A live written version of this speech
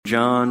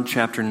John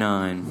chapter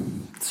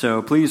 9.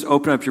 So please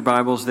open up your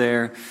Bibles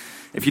there.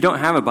 If you don't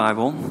have a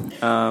Bible,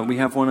 we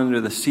have one under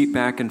the seat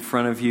back in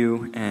front of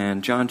you,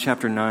 and John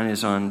chapter 9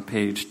 is on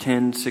page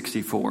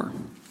 1064.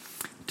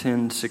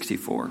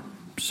 1064.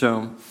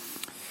 So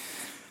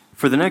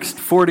for the next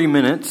 40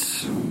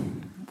 minutes,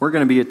 we're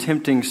going to be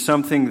attempting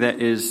something that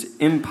is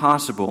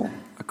impossible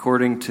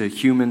according to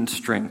human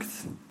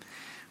strength.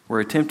 We're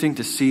attempting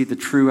to see the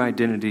true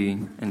identity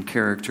and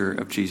character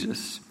of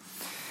Jesus.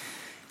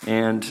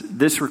 And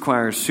this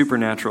requires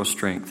supernatural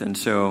strength, and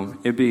so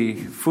it'd be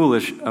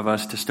foolish of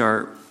us to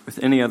start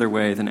with any other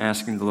way than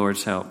asking the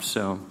Lord's help.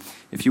 So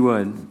if you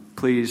would,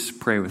 please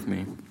pray with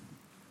me.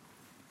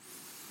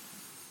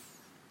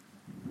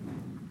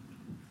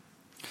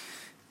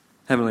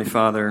 Heavenly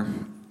Father,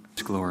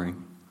 His glory.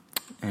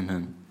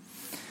 Amen.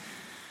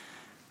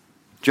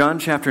 John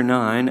chapter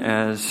 9,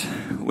 as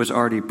was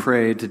already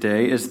prayed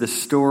today, is the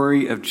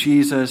story of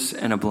Jesus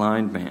and a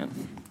blind man.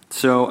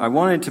 So I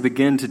wanted to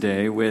begin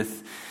today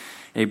with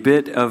a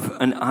bit of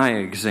an eye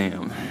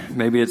exam.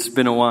 Maybe it's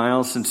been a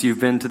while since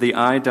you've been to the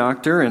eye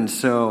doctor, and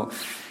so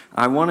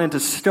I wanted to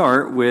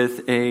start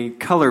with a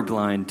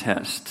colorblind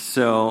test.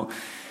 So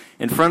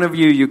in front of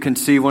you, you can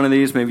see one of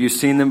these. Maybe you've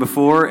seen them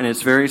before, and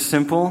it's very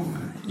simple.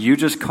 You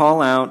just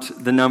call out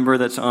the number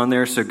that's on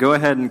there, so go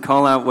ahead and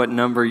call out what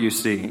number you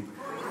see.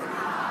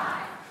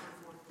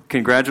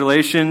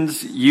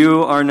 Congratulations,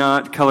 you are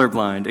not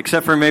colorblind,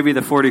 except for maybe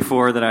the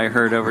 44 that I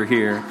heard over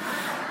here.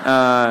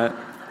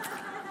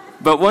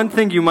 But one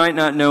thing you might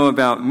not know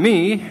about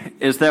me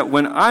is that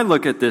when I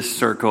look at this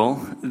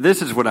circle,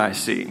 this is what I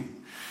see.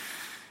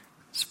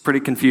 It's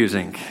pretty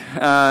confusing.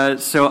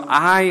 So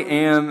I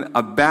am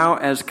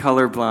about as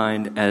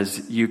colorblind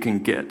as you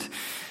can get.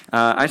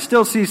 I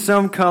still see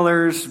some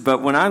colors,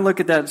 but when I look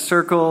at that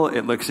circle,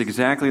 it looks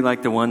exactly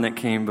like the one that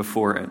came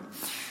before it.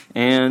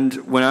 And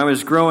when I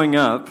was growing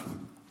up,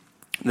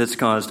 this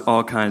caused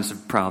all kinds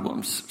of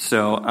problems.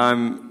 So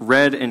I'm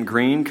red and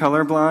green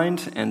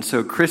colorblind, and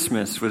so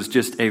Christmas was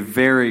just a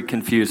very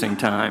confusing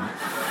time.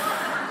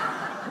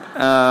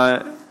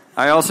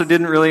 I also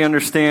didn't really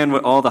understand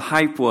what all the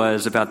hype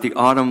was about the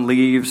autumn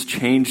leaves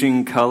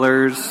changing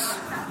colors.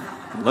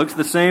 It looked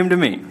the same to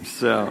me.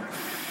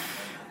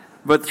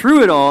 But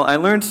through it all, I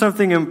learned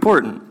something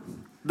important.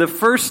 The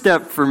first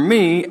step for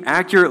me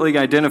accurately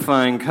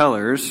identifying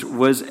colors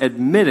was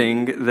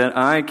admitting that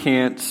I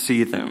can't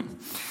see them.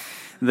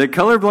 The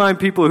colorblind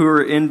people who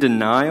are in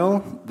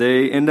denial,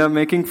 they end up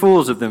making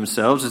fools of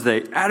themselves as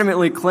they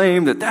adamantly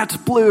claim that that's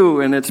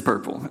blue and it's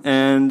purple.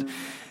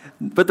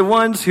 But the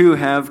ones who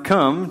have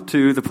come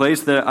to the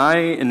place that I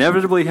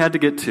inevitably had to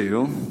get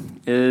to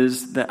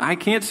is that I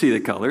can't see the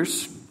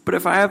colors, but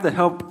if I have the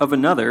help of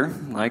another,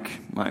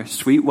 like my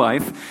sweet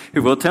wife,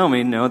 who will tell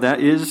me, no, that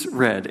is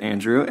red,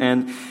 Andrew,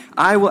 and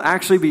I will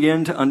actually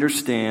begin to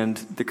understand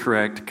the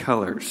correct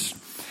colors.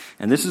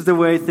 And this is the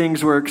way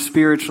things work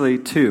spiritually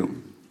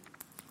too.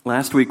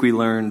 Last week we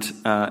learned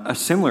a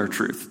similar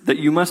truth, that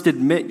you must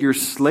admit your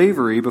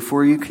slavery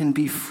before you can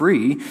be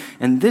free.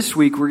 And this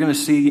week we're going to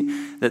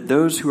see that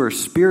those who are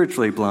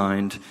spiritually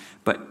blind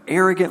but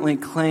arrogantly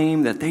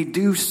claim that they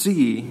do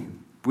see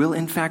will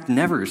in fact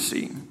never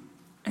see,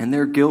 and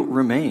their guilt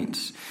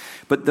remains.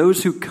 But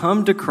those who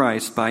come to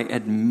Christ by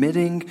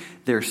admitting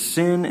their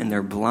sin and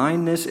their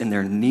blindness and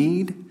their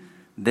need,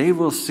 they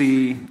will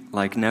see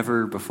like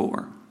never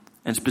before.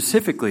 And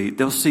specifically,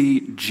 they'll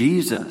see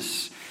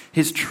Jesus,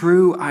 His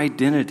true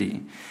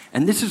identity.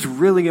 And this is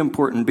really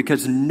important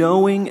because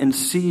knowing and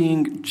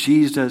seeing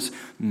Jesus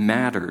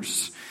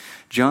matters.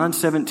 John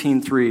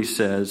 17:3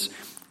 says,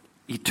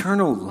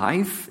 eternal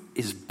life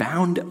is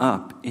bound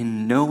up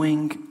in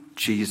knowing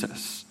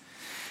Jesus.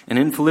 And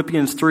in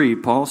Philippians 3,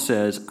 Paul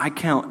says, I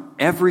count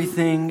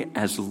everything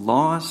as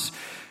loss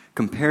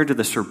compared to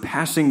the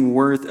surpassing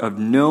worth of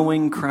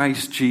knowing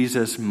Christ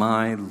Jesus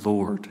my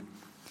Lord.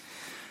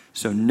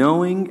 So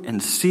knowing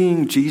and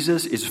seeing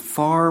Jesus is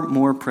far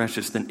more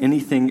precious than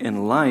anything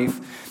in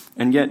life.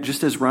 And yet,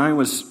 just as Ryan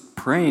was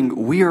praying,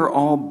 we are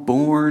all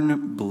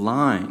born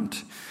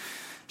blind,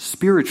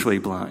 spiritually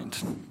blind.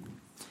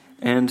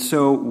 And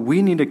so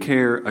we need to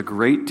care a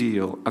great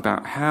deal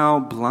about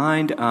how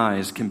blind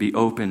eyes can be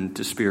opened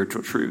to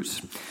spiritual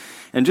truths.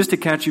 And just to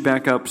catch you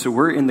back up, so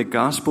we're in the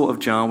Gospel of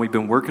John. We've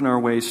been working our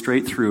way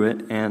straight through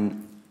it,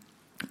 and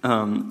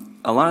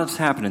a lot has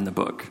happened in the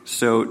book.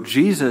 So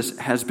Jesus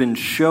has been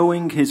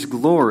showing His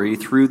glory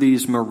through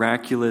these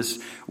miraculous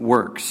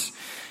works.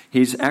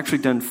 He's actually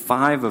done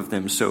 5 of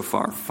them so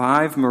far,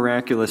 5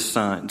 miraculous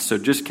signs. So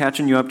just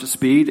catching you up to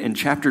speed, in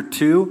chapter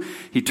 2,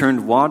 He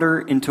turned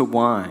water into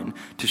wine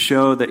to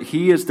show that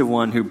He is the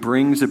one who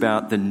brings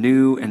about the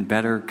new and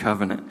better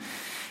covenant.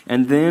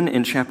 And then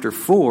in chapter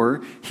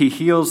 4, He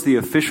heals the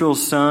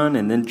official's son.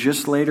 And then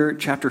just later,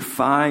 chapter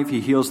 5,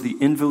 He heals the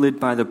invalid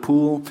by the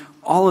pool.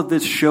 All of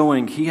this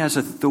showing He has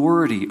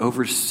authority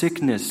over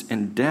sickness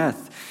and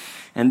death.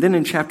 And then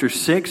in chapter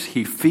 6,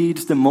 He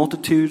feeds the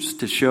multitudes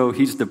to show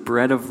He's the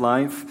bread of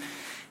life.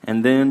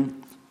 And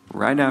then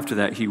right after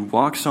that, He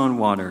walks on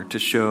water to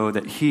show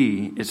that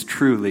He is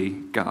truly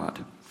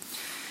God.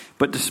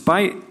 But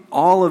despite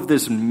all of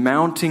this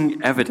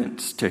mounting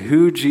evidence to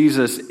who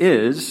Jesus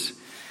is,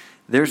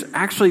 there's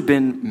actually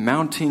been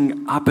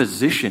mounting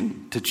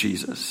opposition to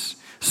Jesus.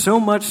 So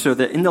much so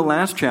that in the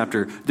last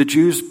chapter, the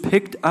Jews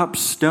picked up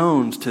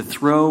stones to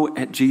throw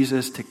at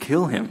Jesus to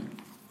kill him.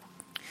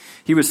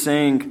 He was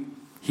saying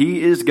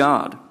he is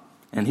God,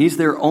 and he's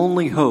their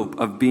only hope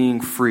of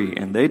being free,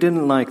 and they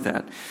didn't like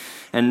that.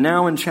 And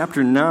now in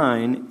chapter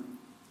 9,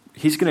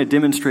 he's going to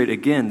demonstrate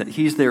again that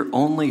he's their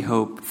only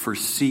hope for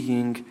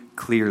seeing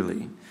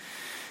clearly.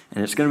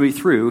 And it's going to be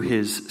through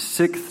his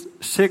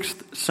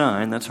sixth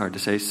sign, that's hard to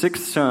say,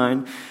 sixth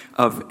sign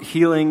of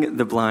healing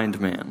the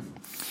blind man.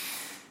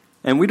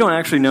 And we don't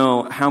actually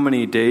know how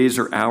many days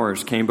or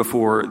hours came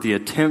before the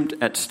attempt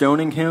at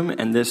stoning him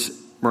and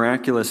this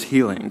miraculous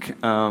healing.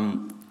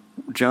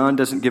 John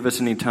doesn't give us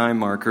any time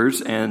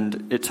markers,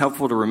 and it's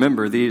helpful to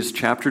remember these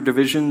chapter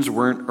divisions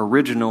weren't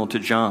original to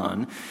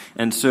John.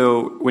 And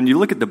so when you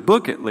look at the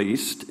book, at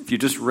least, if you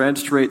just read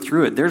straight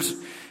through it,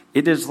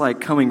 it is like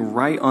coming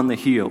right on the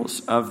heels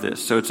of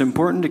this. So it's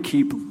important to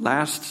keep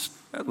last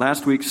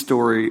week's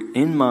story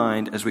in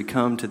mind as we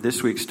come to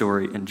this week's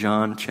story in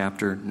John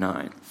chapter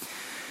 9.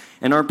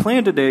 And our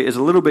plan today is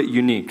a little bit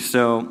unique.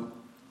 So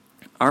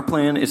our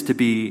plan is to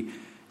be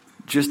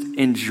just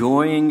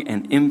enjoying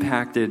and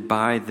impacted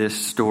by this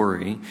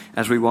story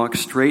as we walk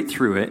straight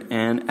through it.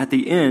 And at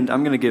the end,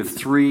 I'm going to give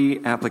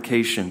 3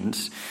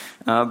 applications.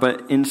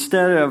 But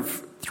instead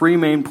of 3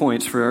 main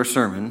points for our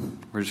sermon,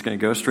 we're just going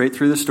to go straight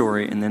through the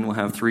story, and then we'll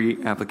have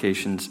 3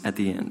 applications at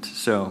the end.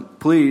 So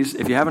please,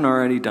 if you haven't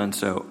already done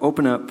so,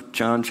 open up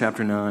John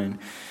chapter 9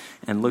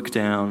 and look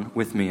down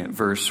with me at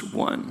verse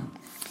 1.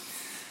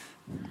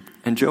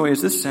 And Joey,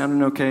 is this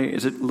sounding okay?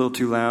 Is it a little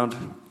too loud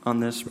on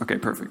this? Okay,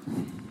 perfect.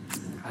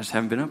 I just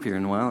haven't been up here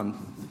in a while, and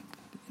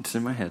it's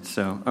in my head.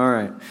 So, all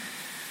right.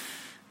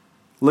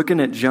 Looking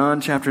at John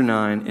chapter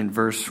 9 in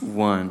verse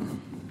 1.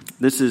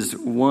 This is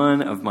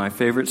one of my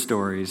favorite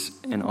stories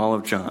in all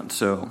of John.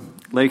 So,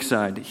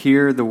 Lakeside,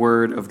 hear the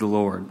word of the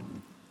Lord.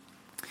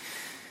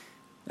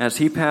 As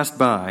he passed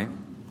by,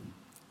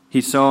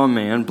 he saw a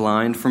man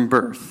blind from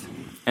birth.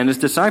 And his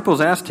disciples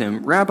asked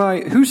him,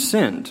 "Rabbi, who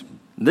sinned,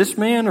 this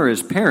man or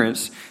his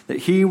parents, that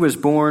he was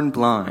born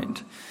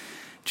blind?"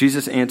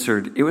 Jesus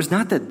answered, "It was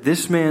not that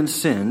this man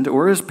sinned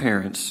or his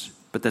parents,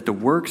 but that the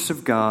works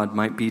of God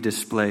might be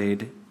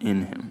displayed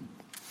in him."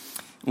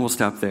 We'll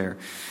stop there.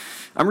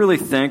 I'm really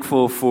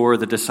thankful for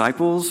the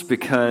disciples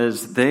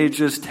because they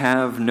just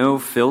have no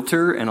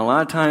filter, and a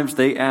lot of times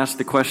they ask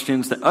the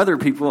questions that other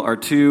people are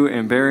too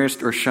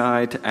embarrassed or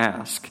shy to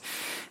ask.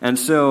 And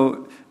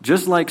so,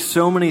 just like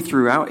so many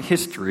throughout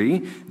history,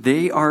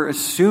 they are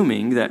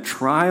assuming that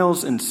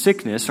trials and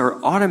sickness are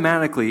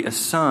automatically a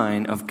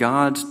sign of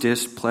God's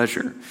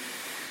displeasure.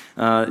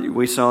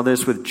 We saw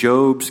this with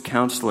Job's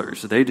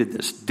counselors. They did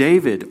this.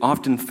 David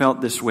often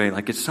felt this way,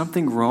 like, is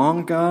something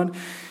wrong, God?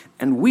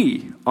 And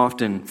we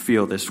often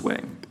feel this way.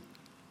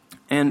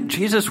 And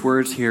Jesus'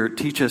 words here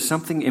teach us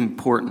something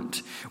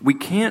important. We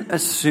can't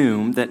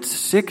assume that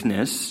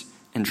sickness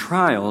and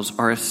trials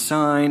are a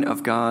sign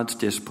of God's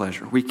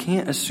displeasure. We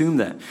can't assume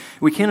that.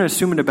 We can't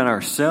assume it about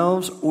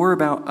ourselves or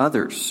about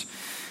others.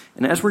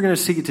 And as we're going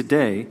to see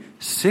today,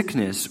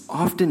 sickness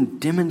often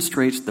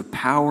demonstrates the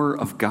power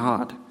of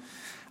God,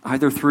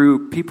 either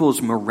through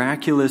people's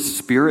miraculous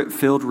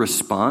spirit-filled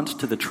response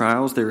to the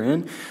trials they're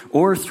in,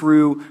 or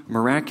through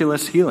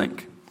miraculous healing.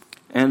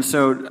 And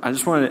so I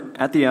just want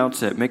to, at the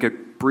outset, make a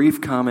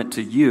brief comment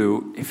to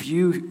you. If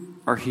you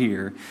are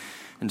here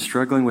and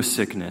struggling with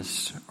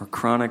sickness or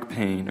chronic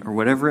pain or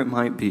whatever it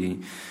might be,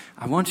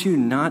 I want you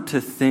not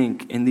to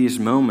think in these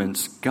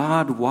moments,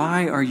 "God,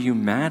 why are you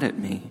mad at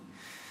me?"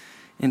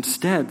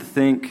 Instead,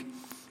 think,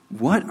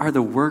 what are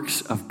the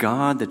works of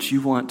God that you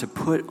want to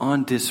put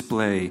on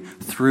display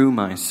through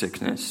my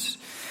sickness?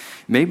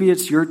 Maybe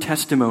it's your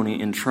testimony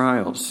in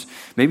trials.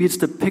 Maybe it's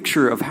the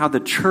picture of how the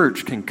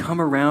church can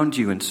come around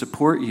you and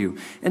support you.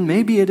 And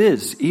maybe it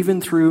is,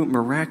 even through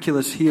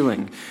miraculous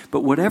healing.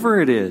 But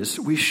whatever it is,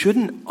 we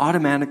shouldn't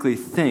automatically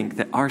think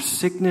that our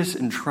sickness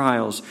and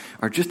trials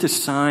are just a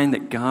sign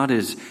that God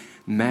is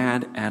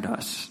mad at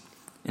us.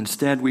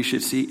 Instead, we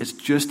should see it's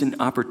just an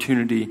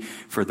opportunity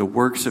for the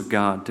works of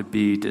God to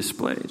be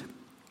displayed.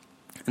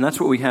 And that's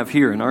what we have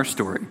here in our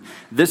story.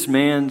 This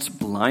man's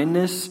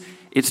blindness,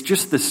 it's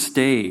just the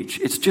stage.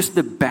 It's just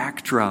the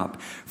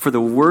backdrop for the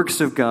works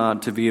of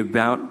God to be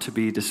about to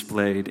be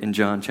displayed in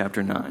John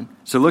chapter 9.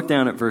 So look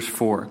down at verse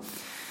 4.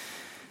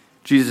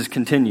 Jesus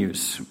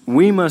continues,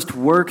 "We must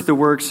work the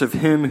works of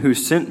him who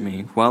sent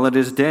me while it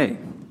is day.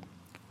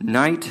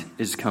 Night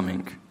is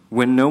coming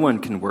when no one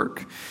can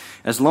work.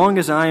 As long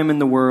as I am in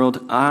the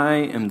world, I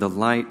am the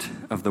light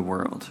of the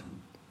world."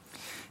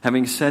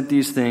 Having said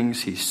these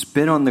things, he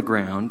spit on the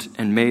ground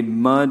and made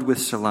mud with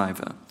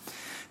saliva.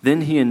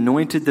 Then he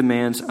anointed the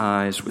man's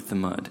eyes with the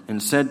mud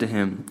and said to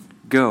him,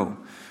 "Go,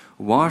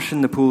 wash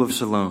in the pool of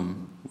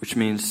Siloam," which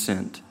means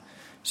sent.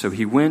 So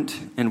he went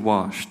and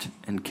washed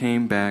and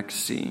came back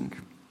seeing.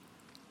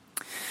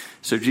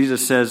 So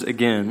Jesus says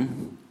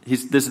again,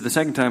 this is the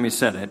second time he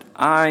said it,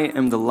 I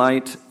am the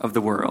light of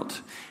the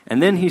world.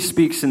 And then he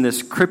speaks in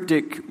this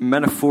cryptic,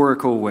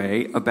 metaphorical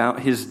way about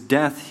his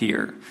death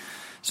here.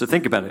 So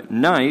think about it.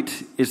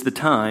 Night is the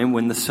time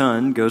when the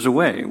sun goes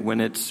away,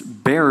 when it's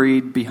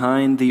buried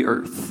behind the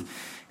earth.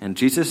 And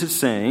Jesus is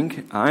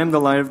saying, I am the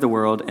light of the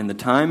world, and the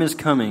time is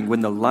coming when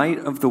the light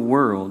of the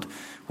world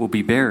will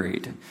be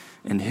buried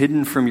and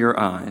hidden from your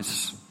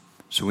eyes.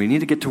 So we need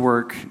to get to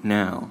work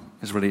now,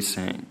 is what he's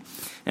saying.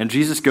 And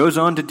Jesus goes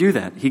on to do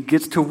that. He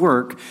gets to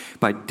work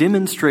by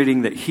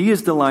demonstrating that he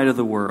is the light of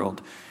the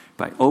world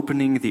by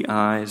opening the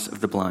eyes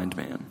of the blind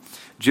man.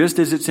 Just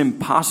as it's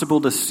impossible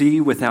to see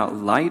without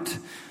light,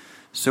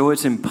 so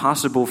it's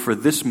impossible for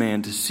this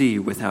man to see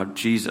without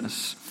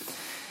Jesus.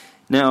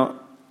 Now,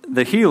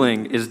 the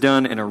healing is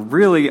done in a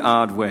really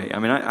odd way. I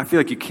mean, I feel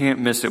like you can't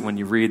miss it when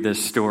you read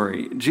this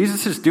story.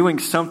 Jesus is doing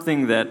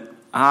something that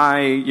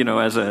I,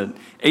 as an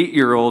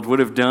 8-year-old would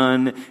have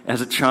done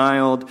as a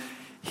child.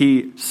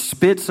 He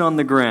spits on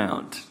the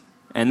ground,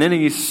 and then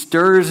he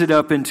stirs it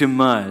up into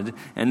mud,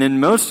 and then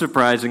most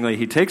surprisingly,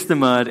 he takes the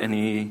mud and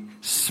he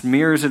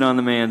smears it on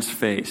the man's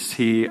face.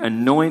 He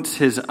anoints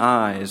his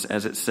eyes,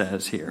 as it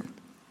says here.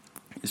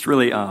 It's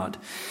really odd.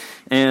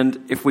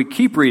 And if we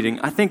keep reading,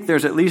 I think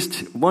there's at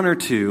least one or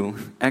two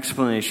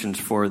explanations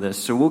for this,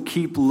 so we'll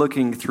keep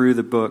looking through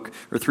the book,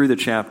 or through the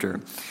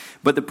chapter.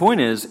 But the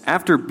point is,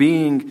 after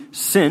being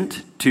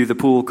sent to the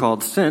pool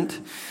called Sent,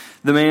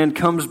 the man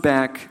comes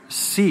back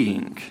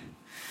seeing.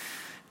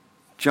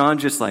 John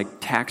just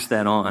tacks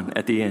that on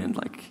at the end,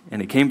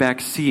 and he came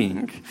back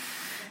seeing.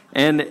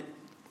 And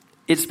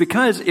it's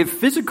because if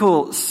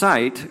physical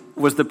sight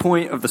was the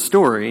point of the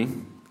story,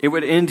 it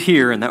would end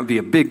here and that would be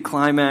a big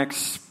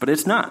climax, but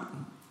it's not.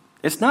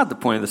 It's not the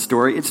point of the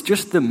story, it's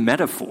just the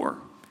metaphor.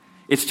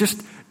 It's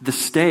just the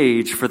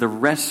stage for the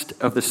rest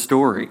of the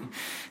story.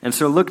 And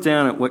so look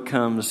down at what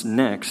comes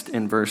next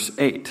in verse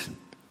 8.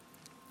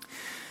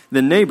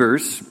 The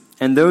neighbors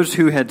and those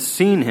who had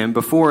seen him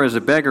before as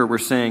a beggar were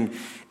saying,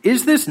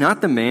 "Is this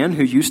not the man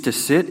who used to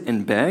sit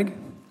and beg?"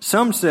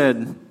 Some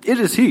said, "It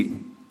is he."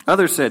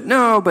 Others said,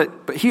 "No, but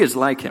he is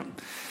like him."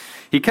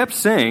 He kept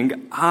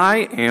saying,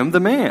 "I am the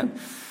man."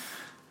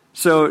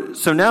 So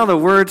now the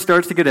word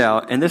starts to get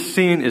out, and this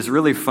scene is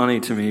really funny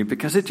to me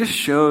because it just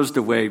shows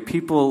the way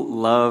people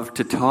love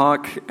to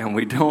talk and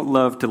we don't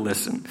love to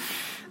listen.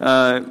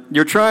 I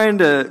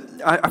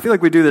feel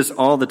like we do this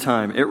all the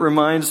time. It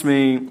reminds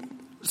me,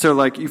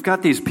 you've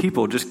got these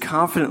people just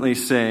confidently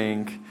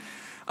saying,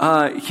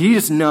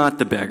 he's not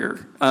the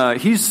beggar.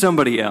 He's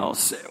somebody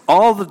else.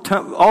 All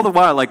the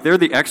while, they're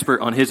the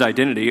expert on his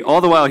identity.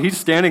 All the while, he's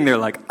standing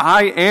there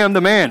I am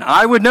the man.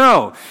 I would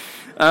know.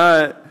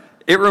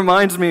 It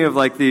reminds me of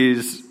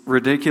these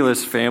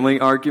ridiculous family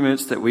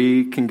arguments that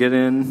we can get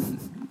in.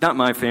 Not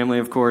my family,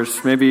 of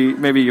course.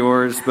 Maybe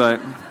yours,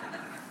 but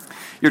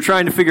you're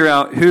trying to figure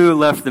out who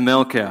left the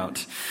milk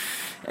out.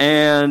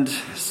 And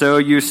so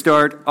you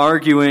start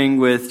arguing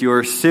with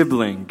your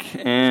sibling,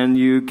 and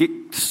you get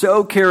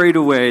so carried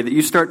away that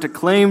you start to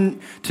claim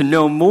to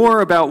know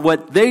more about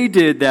what they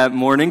did that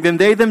morning than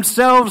they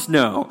themselves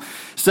know.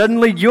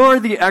 Suddenly, you're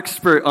the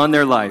expert on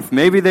their life.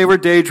 Maybe they were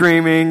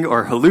daydreaming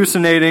or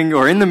hallucinating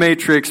or in the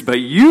Matrix, but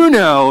you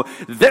know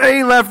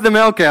they left the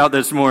milk out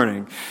this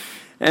morning.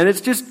 And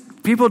it's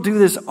just, people do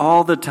this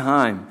all the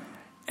time.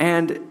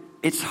 And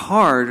it's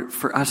hard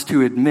for us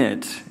to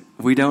admit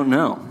we don't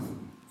know.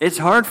 It's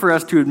hard for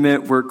us to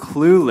admit we're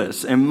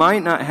clueless and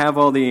might not have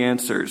all the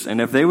answers. And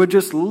if they would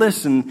just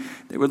listen,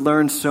 they would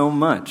learn so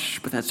much.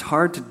 But that's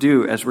hard to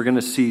do, as we're going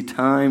to see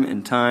time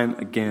and time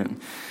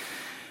again.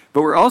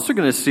 But we're also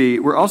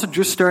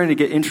just starting to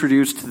get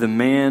introduced to the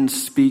man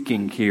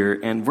speaking here,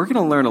 and we're going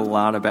to learn a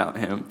lot about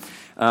him.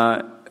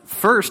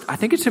 First, I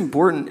think it's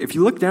important, if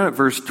you look down at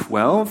verse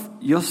 12,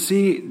 you'll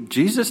see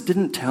Jesus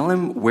didn't tell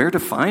him where to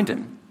find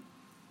him.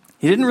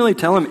 He didn't really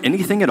tell him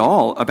anything at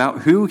all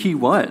about who he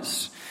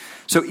was.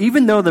 So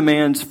even though the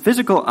man's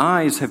physical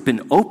eyes have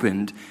been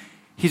opened,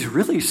 he's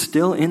really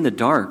still in the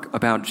dark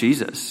about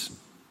Jesus.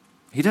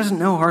 He doesn't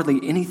know hardly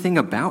anything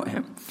about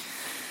him.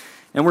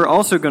 And we're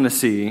also going to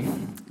see,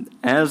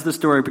 as the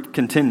story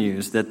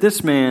continues, that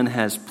this man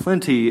has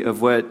plenty of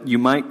what you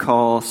might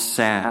call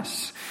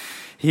sass.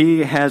 He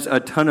has a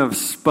ton of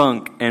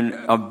spunk and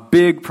a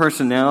big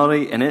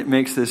personality, and it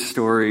makes this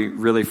story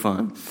really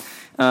fun.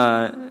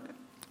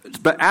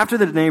 But after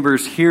the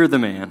neighbors hear the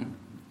man,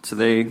 so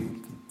they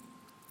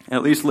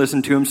at least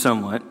listen to him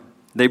somewhat,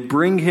 they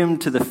bring him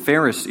to the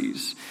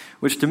Pharisees,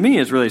 which to me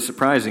is really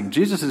surprising.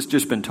 Jesus has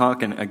just been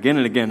talking again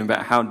and again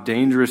about how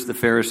dangerous the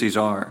Pharisees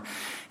are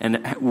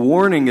and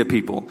warning the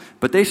people,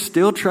 but they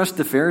still trust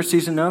the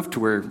Pharisees enough to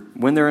where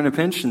when they're in a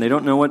pinch and they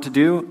don't know what to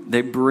do,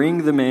 they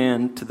bring the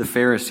man to the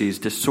Pharisees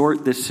to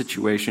sort this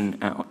situation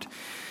out.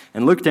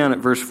 And look down at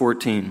verse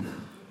 14.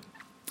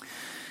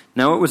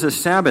 Now it was a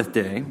Sabbath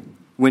day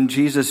when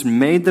Jesus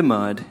made the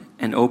mud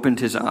and opened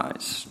his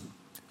eyes.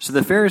 So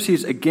the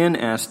Pharisees again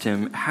asked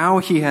him how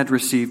he had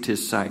received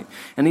his sight.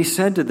 And he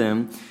said to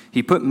them,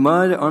 "He put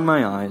mud on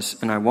my eyes,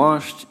 and I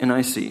washed, and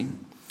I see."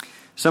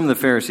 Some of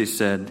the Pharisees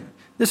said,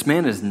 "This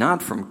man is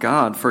not from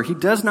God, for he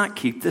does not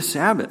keep the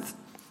Sabbath."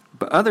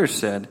 But others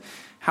said,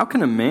 "How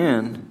can a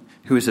man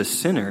who is a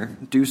sinner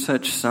do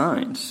such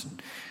signs?"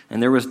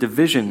 And there was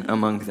division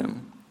among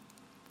them.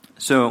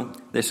 So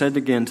they said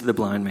again to the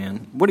blind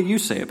man, "What do you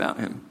say about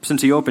him,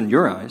 since he opened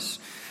your eyes?"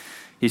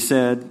 He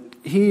said,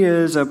 "He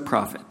is a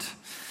prophet."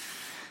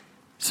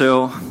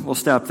 So we'll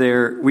stop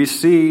there. We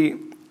see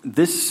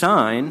this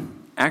sign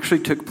actually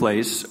took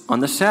place on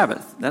the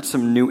Sabbath. That's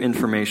some new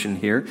information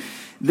here.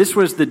 This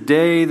was the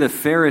day the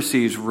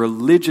Pharisees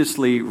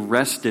religiously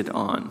rested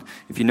on.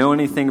 If you know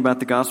anything about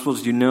the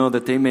Gospels, you know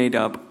that they made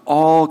up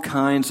all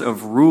kinds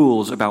of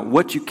rules about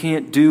what you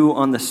can't do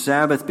on the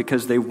Sabbath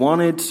because they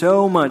wanted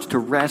so much to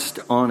rest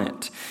on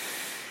it.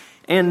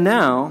 And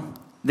now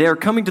they are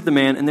coming to the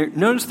man, and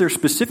notice they're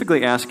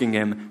specifically asking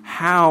him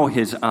how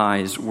his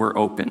eyes were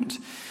opened.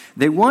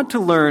 They want to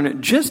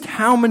learn just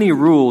how many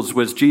rules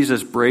was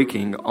Jesus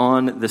breaking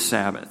on the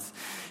Sabbath.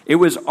 It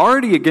was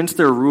already against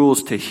their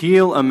rules to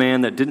heal a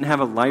man that didn't have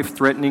a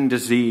life-threatening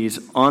disease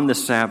on the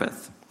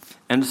Sabbath.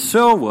 And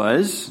so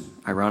was,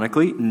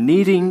 ironically,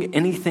 kneading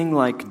anything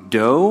like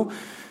dough,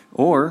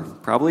 or,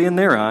 probably in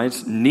their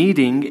eyes,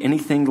 kneading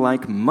anything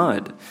like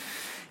mud.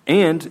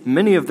 And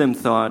many of them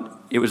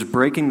thought it was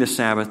breaking the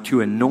Sabbath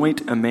to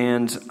anoint a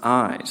man's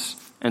eyes.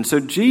 And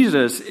so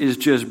Jesus is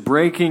just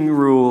breaking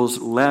rules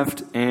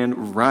left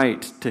and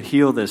right to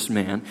heal this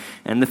man.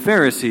 And the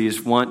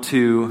Pharisees want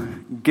to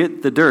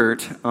get the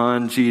dirt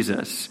on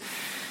Jesus.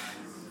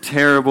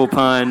 Terrible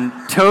pun,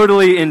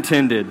 totally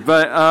intended.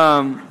 But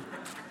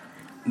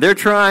they're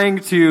trying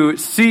to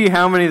see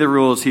how many of the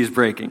rules he's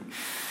breaking.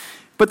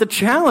 But the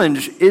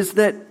challenge is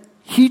that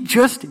he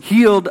just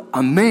healed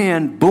a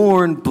man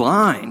born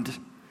blind.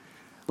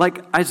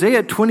 Like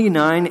Isaiah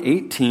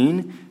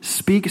 29:18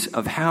 speaks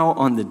of how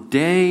on the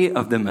day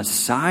of the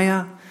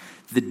Messiah,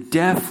 the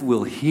deaf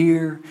will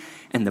hear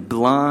and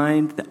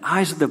the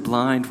eyes of the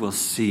blind will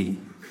see.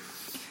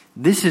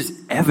 This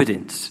is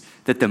evidence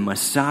that the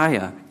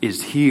Messiah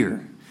is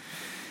here.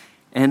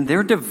 And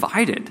they're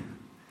divided.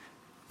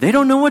 They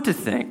don't know what to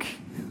think.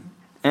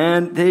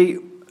 And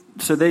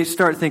so they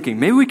start thinking,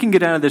 maybe we can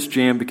get out of this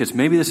jam because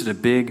maybe this is a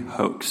big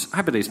hoax.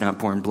 I bet he's not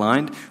born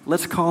blind.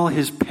 Let's call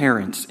his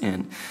parents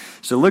in.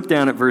 So look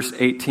down at verse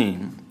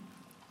 18.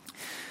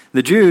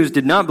 The Jews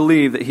did not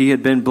believe that he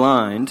had been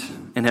blind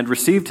and had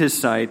received his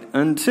sight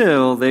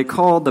until they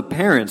called the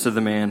parents of the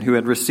man who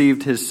had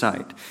received his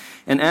sight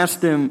and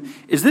asked them,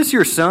 "Is this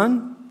your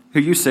son,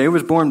 who you say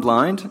was born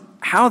blind?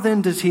 How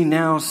then does he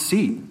now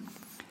see?"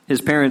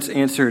 His parents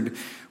answered,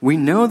 "We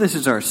know this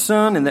is our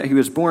son and that he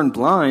was born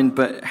blind,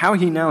 but how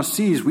he now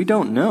sees we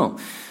don't know,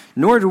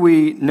 nor do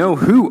we know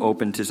who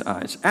opened his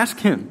eyes. Ask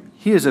him.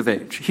 He is of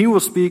age. He will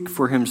speak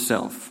for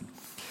himself."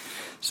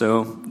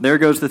 So there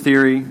goes the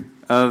theory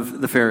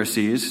of the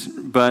Pharisees,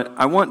 but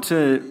I want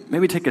to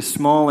maybe take a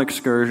small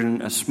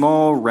excursion, a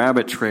small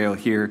rabbit trail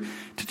here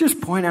to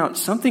just point out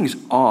something's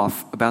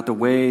off about the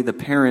way the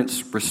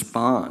parents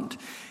respond.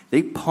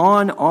 They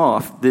pawn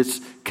off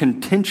this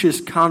contentious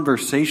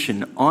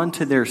conversation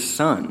onto their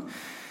son.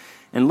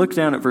 And look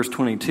down at verse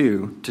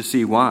 22 to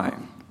see why.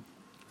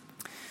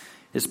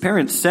 His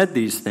parents said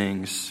these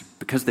things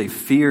because they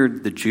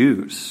feared the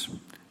Jews.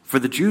 For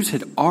the Jews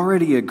had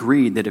already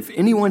agreed that if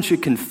anyone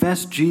should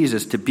confess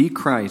Jesus to be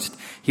Christ,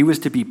 he was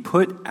to be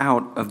put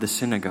out of the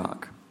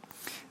synagogue.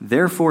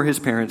 Therefore his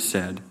parents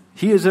said,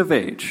 "He is of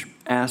age.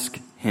 Ask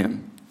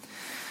him."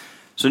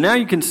 So now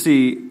you can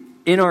see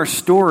in our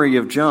story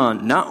of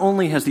John, not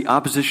only has the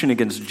opposition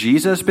against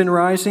Jesus been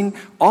rising,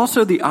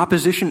 also the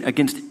opposition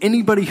against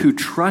anybody who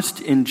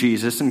trusts in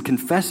Jesus and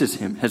confesses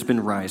him has been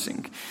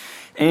rising.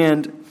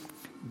 And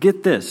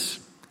get this.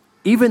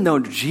 Even though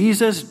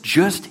Jesus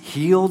just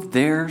healed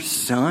their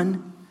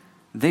son,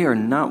 they are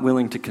not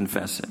willing to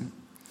confess him.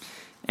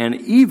 And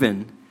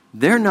even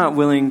they're not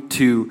willing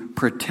to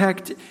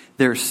protect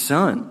their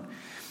son.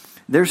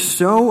 They're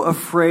so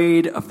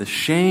afraid of the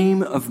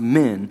shame of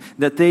men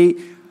that they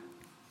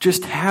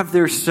just have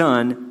their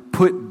son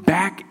put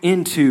back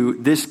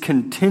into this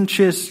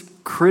contentious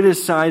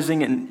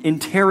criticizing and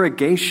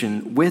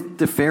interrogation with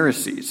the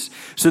Pharisees,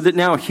 so that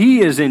now he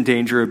is in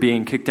danger of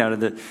being kicked out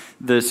of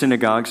the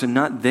synagogues and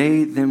not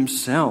they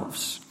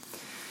themselves.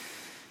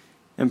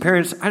 And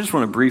parents, I just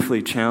want to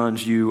briefly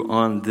challenge you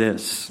on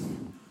this.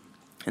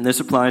 And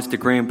this applies to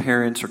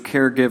grandparents or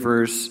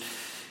caregivers.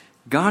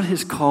 God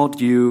has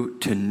called you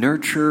to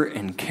nurture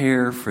and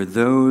care for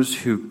those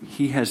who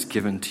he has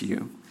given to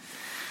you.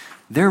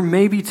 There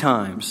may be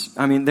times,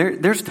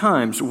 there's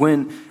times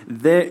when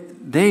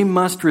they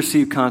must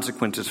receive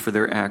consequences for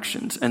their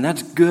actions, and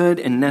that's good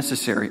and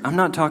necessary. I'm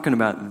not talking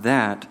about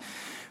that,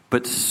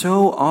 but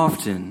so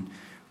often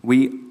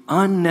we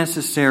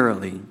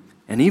unnecessarily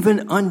and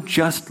even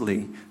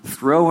unjustly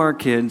throw our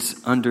kids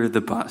under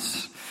the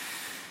bus.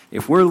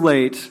 If we're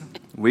late,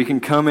 we can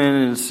come in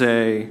and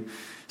say,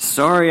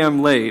 "Sorry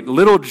I'm late.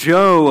 Little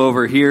Joe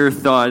over here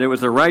thought it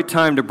was the right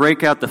time to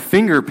break out the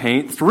finger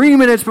paint 3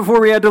 minutes before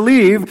we had to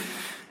leave,"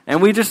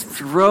 and we just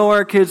throw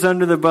our kids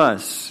under the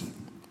bus.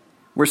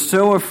 We're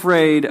so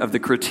afraid of the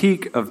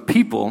critique of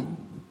people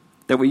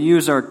that we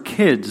use our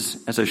kids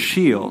as a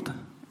shield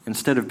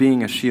instead of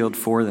being a shield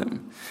for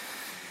them.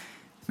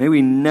 May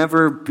we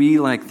never be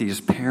like these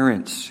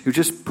parents who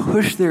just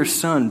push their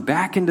son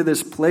back into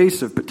this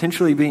place of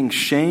potentially being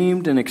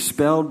shamed and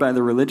expelled by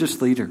the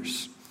religious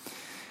leaders.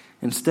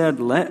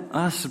 Instead, let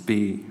us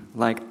be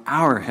like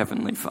our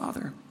Heavenly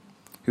Father,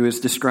 who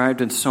is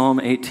described in Psalm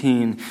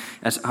 18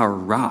 as our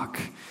rock,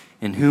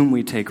 in whom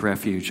we take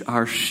refuge,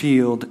 our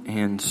shield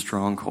and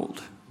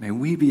stronghold. May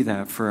we be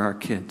that for our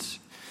kids.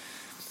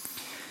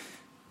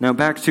 Now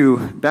back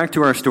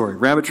to our story.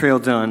 Rabbit trail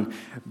done.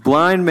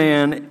 Blind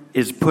man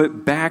is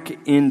put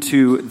back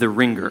into the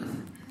ringer.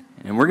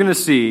 And we're going to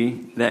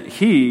see that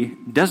he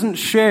doesn't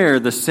share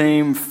the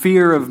same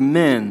fear of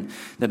men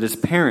that his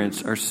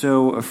parents are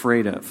so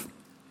afraid of.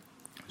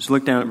 Just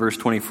look down at verse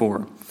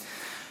 24.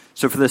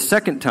 So for the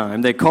second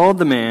time, they called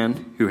the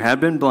man who had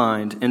been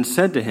blind and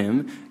said to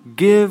him,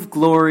 "Give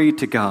glory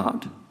to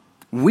God.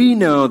 We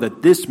know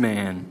that this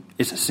man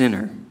is a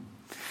sinner."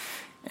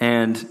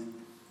 And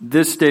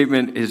this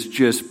statement is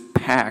just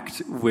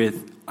packed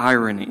with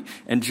irony.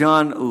 And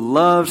John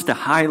loves to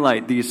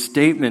highlight these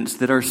statements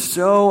that are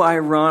so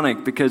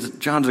ironic because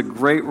John's a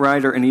great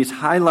writer and he's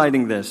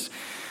highlighting this.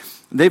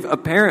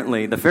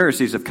 The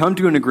Pharisees have come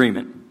to an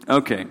agreement.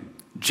 Okay,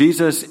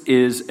 Jesus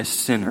is a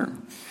sinner.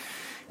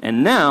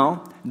 And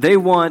now they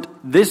want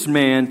this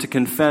man to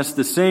confess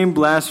the same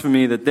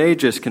blasphemy that they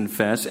just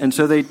confessed. And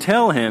so they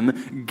tell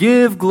him,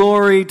 "Give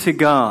glory to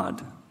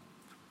God."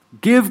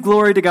 Give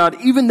glory to God,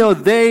 even though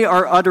they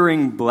are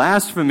uttering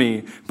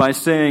blasphemy by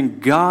saying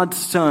God's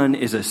Son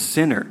is a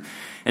sinner.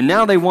 And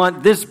now they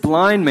want this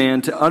blind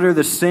man to utter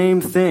the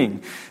same thing,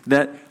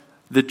 that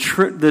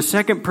the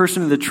second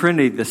person of the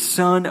Trinity, the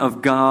Son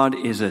of God,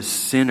 is a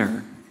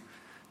sinner.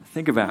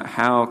 Think about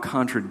how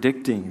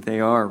contradicting they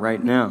are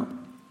right now.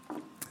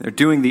 They're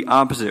doing the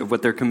opposite of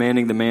what they're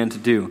commanding the man to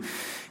do.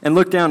 And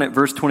look down at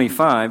verse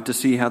 25 to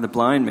see how the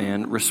blind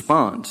man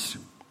responds.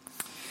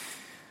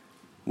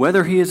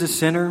 "Whether he is a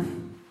sinner,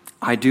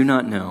 I do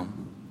not know.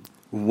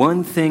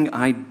 One thing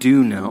I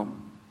do know.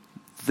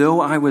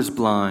 Though I was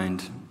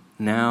blind,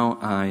 now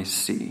I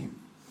see."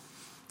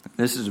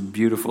 This is a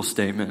beautiful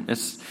statement.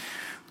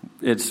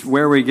 It's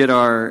where we get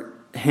our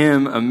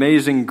hymn,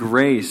 Amazing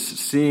Grace,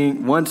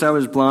 seeing, once I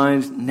was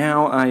blind,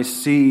 now I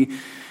see.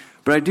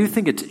 But I do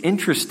think it's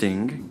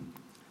interesting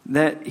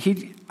that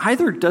he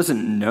either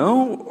doesn't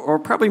know, or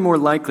probably more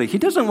likely, he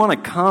doesn't want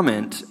to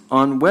comment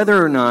on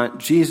whether or not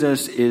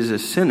Jesus is a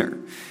sinner.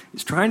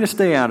 He's trying to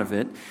stay out of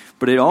it,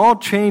 but it all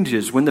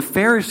changes when the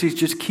Pharisees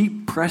just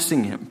keep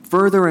pressing him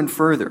further and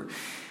further.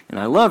 And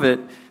I love it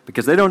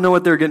because they don't know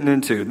what they're getting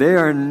into. They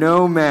are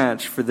no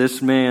match for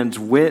this man's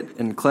wit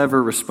and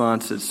clever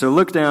responses. So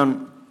look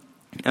down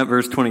at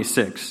verse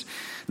 26.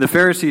 The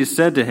Pharisees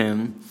said to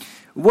him,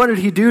 "What did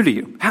he do to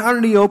you? How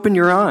did he open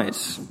your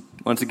eyes?"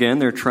 Once again,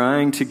 they're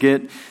trying to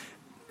get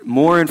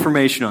more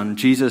information on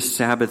Jesus'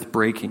 Sabbath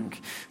breaking.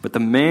 But the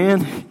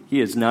man, he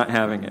is not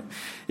having it.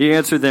 He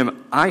answered them,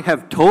 "I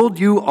have told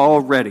you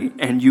already,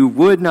 and you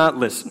would not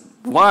listen.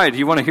 Why? Do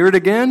you want to hear it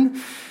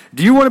again?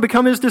 Do you want to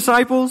become his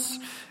disciples?"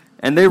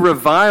 And they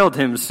reviled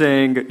him,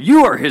 saying,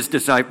 "You are his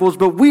disciples,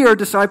 but we are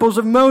disciples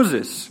of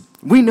Moses.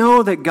 We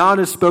know that God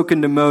has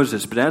spoken to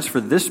Moses, but as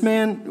for this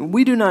man,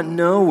 we do not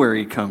know where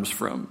he comes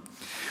from."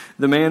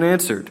 The man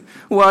answered,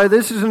 "Why,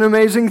 this is an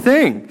amazing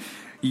thing.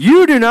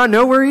 You do not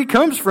know where he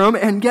comes from,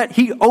 and yet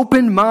he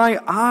opened my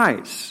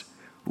eyes.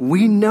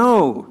 We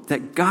know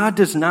that God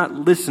does not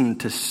listen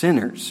to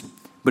sinners,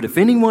 but if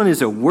anyone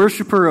is a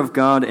worshiper of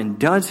God and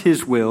does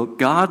his will,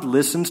 God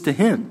listens to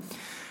him.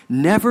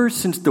 Never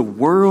since the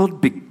world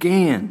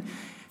began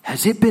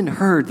has it been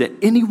heard that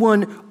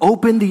anyone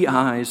opened the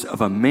eyes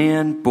of a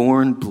man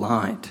born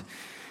blind.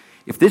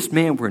 If this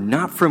man were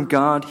not from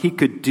God, he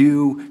could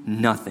do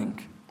nothing."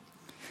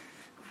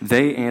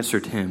 They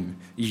answered him,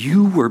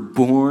 "You were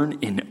born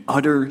in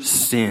utter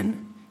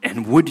sin,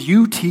 and would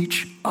you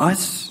teach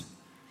us?"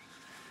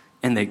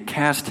 And they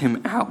cast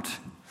him out.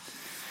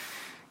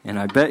 And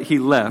I bet he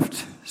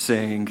left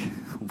saying,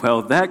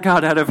 "Well, that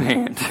got out of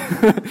hand."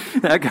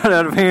 That got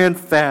out of hand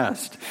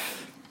fast.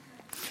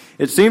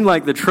 It seemed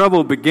like the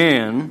trouble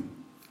began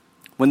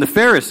when the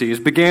Pharisees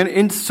began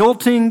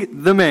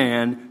insulting the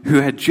man who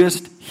had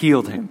just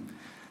healed him.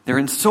 They're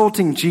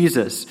insulting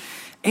Jesus.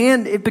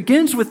 And it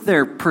begins with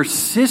their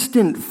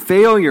persistent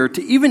failure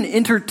to even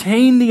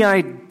entertain the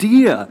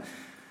idea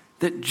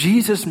that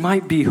Jesus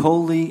might be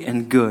holy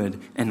and good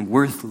and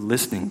worth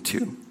listening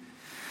to.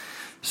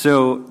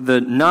 So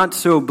the not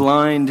so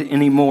blind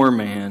anymore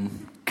man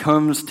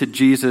comes to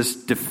Jesus'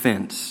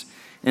 defense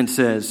and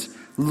says,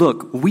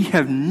 "Look, we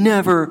have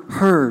never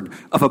heard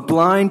of a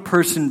blind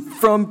person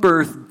from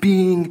birth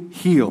being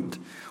healed.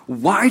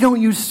 Why don't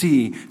you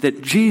see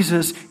that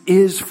Jesus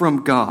is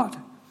from God?"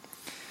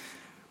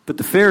 But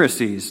the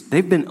Pharisees,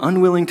 they've been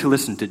unwilling to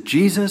listen to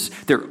Jesus.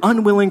 They're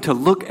unwilling to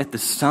look at the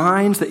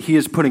signs that he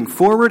is putting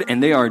forward,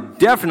 and they are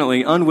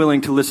definitely unwilling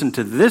to listen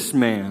to this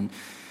man.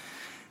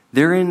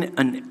 They're in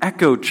an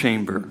echo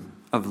chamber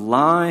of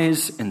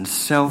lies and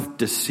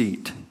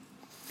self-deceit.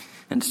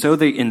 And so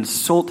they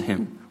insult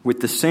him with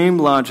the same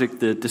logic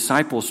the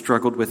disciples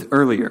struggled with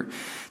earlier.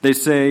 They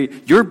say,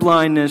 your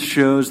blindness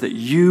shows that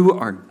you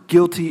are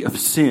guilty of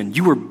sin.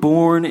 You were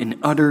born in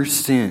utter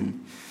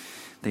sin.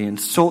 They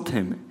insult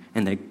him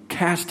and they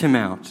cast him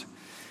out.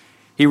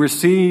 He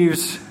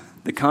receives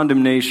the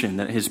condemnation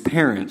that his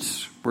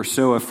parents were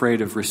so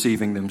afraid of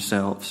receiving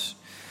themselves.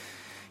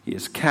 He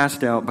is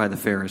cast out by the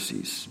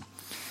Pharisees.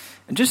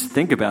 And just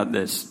think about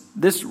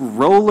this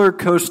roller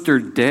coaster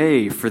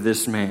day for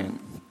this man.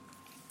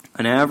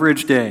 An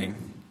average day,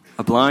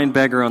 a blind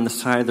beggar on the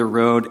side of the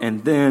road,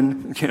 and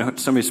then,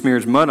 somebody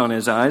smears mud on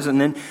his eyes,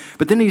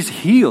 but then he's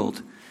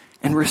healed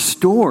and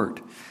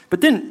restored.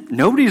 But then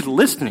nobody's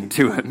listening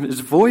to him. His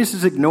voice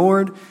is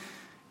ignored.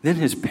 Then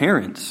his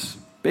parents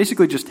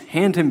basically just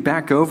hand him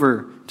back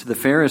over to the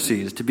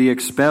Pharisees to be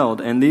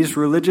expelled, and these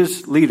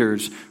religious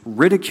leaders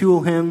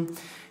ridicule him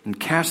and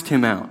cast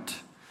him out.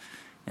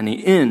 And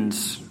he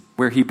ends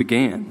where he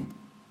began,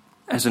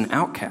 as an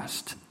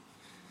outcast.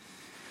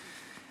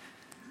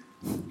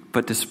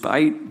 But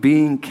despite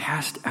being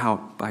cast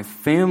out by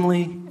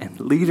family and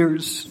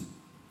leaders,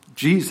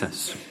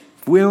 Jesus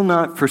will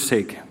not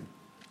forsake him.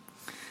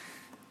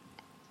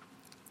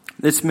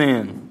 This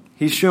man,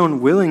 he's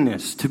shown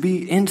willingness to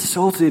be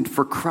insulted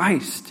for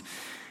Christ.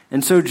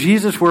 And so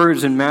Jesus'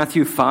 words in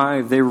Matthew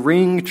 5, they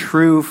ring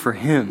true for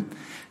him.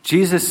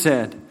 Jesus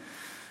said,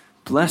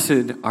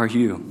 "Blessed are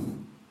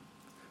you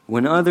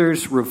when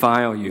others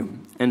revile you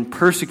and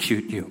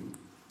persecute you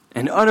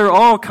and utter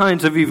all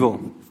kinds of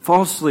evil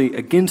falsely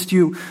against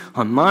you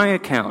on my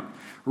account.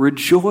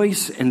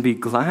 Rejoice and be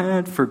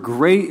glad, for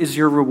great is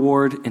your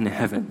reward in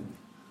heaven."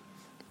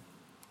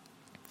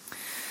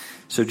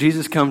 So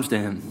Jesus comes to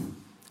him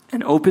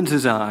and opens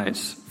his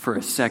eyes for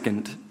a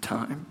second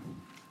time.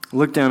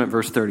 Look down at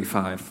verse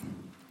 35.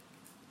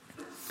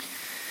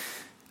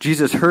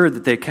 Jesus heard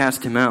that they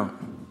cast him out,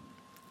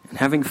 and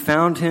having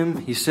found him,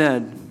 he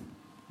said,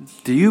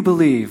 "Do you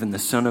believe in the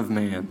Son of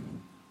Man?"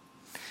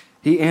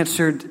 He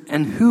answered,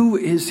 "And who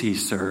is he,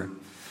 sir,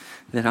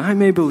 that I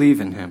may believe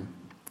in him?"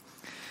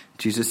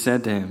 Jesus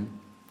said to him,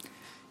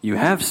 "You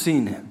have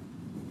seen him.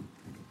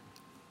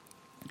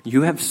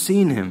 You have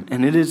seen him,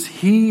 and it is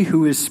he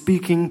who is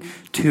speaking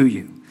to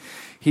you."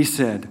 He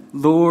said,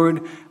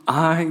 "Lord,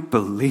 I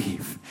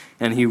believe,"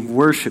 and he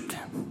worshiped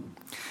him.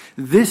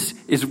 This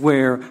is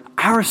where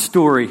our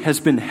story has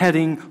been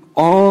heading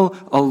all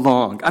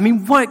along. I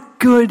mean, what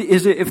good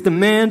is it if the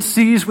man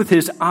sees with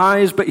his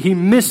eyes, but he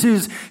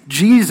misses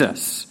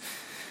Jesus?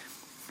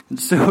 And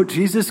so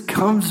Jesus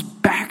comes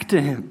back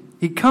to him.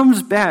 He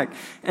comes back,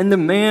 and the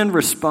man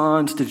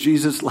responds to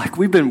Jesus like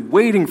we've been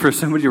waiting for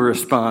somebody to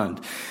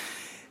respond.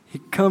 He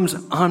comes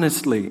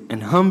honestly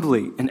and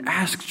humbly and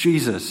asks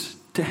Jesus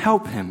to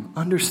help him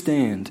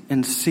understand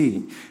and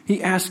see.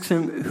 He asks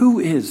him, who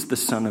is the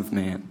Son of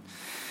Man?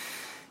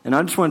 And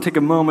I just want to take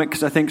a moment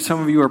because I think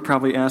some of you are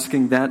probably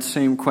asking that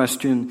same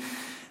question.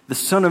 The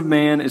Son of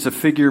Man is a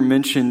figure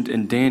mentioned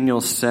in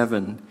Daniel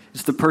 7.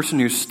 It's the person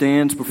who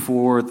stands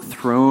before the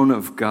throne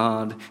of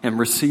God and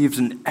receives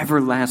an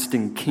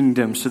everlasting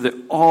kingdom so that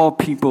all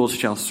peoples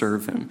shall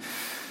serve him.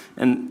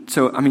 And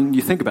so,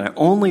 you think about it.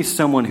 Only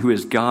someone who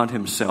is God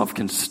himself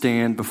can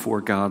stand before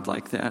God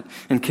like that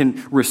and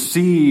can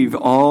receive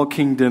all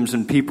kingdoms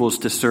and peoples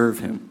to serve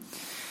him.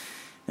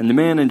 And the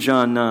man in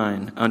John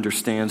 9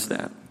 understands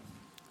that,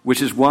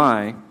 which is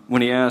why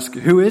when he asks,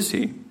 who is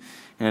he?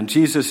 And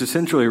Jesus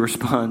essentially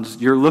responds,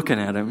 you're looking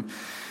at him.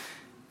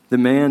 The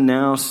man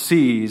now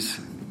sees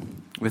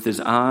with his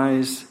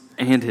eyes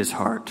and his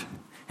heart,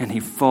 and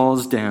he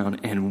falls down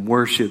and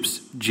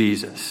worships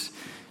Jesus,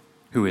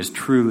 who is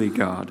truly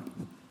God.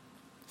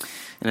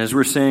 And as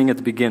we're saying at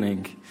the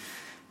beginning,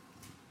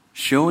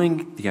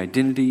 showing the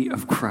identity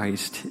of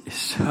Christ is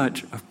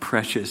such a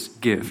precious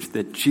gift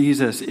that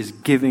Jesus is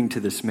giving to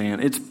this man.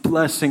 It's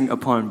blessing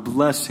upon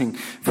blessing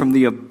from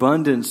the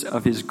abundance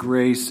of his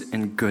grace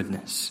and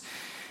goodness.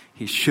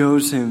 He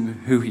shows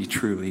him who he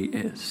truly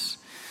is.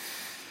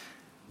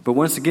 But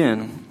once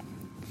again,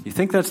 you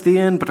think that's the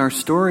end, but our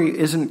story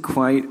isn't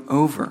quite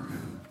over.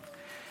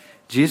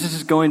 Jesus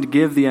is going to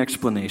give the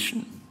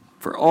explanation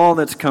for all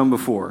that's come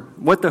before,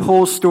 what the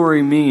whole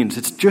story means.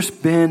 It's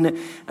just been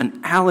an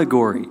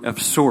allegory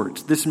of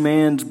sorts. This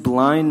man's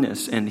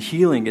blindness and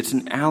healing, it's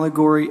an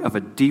allegory of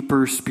a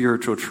deeper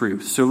spiritual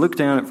truth. So look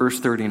down at verse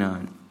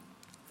 39.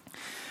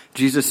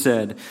 Jesus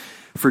said,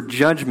 "For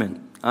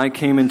judgment I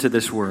came into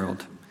this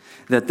world,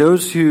 that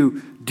those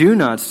who do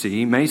not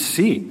see may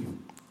see,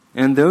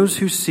 and those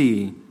who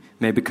see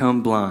may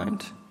become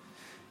blind."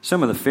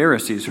 Some of the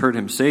Pharisees heard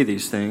him say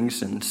these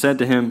things and said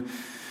to him,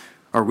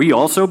 "Are we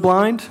also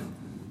blind?"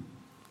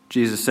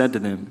 Jesus said to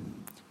them,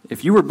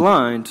 "If you were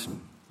blind,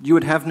 you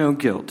would have no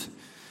guilt.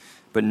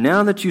 But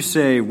now that you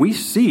say, 'We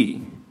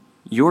see,'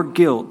 your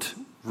guilt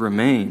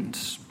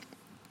remains."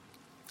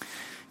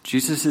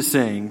 Jesus is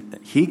saying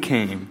that he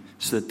came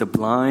so that the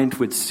blind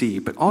would see,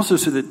 but also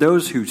so that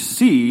those who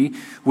see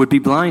would be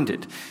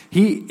blinded.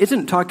 He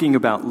isn't talking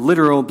about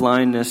literal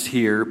blindness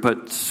here,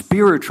 but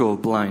spiritual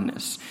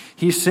blindness.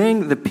 He's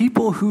saying the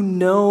people who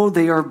know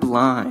they are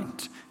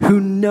blind, who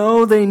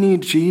know they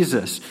need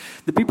Jesus,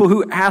 the people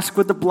who ask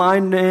what the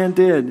blind man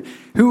did,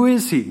 who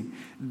is he?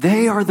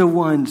 They are the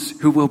ones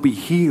who will be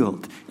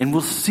healed and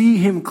will see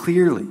him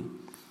clearly.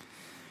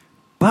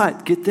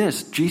 But get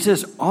this,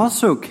 Jesus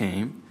also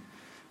came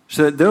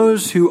so that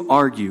those who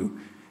argue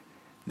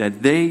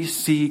that they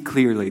see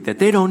clearly, that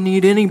they don't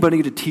need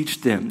anybody to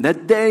teach them,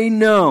 that they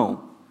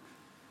know,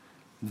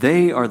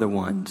 they are the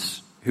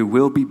ones who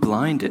will be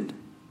blinded.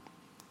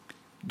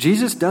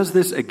 Jesus does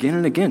this again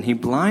and again. He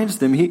blinds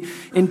them. He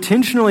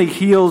intentionally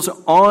heals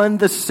on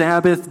the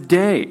Sabbath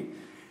day.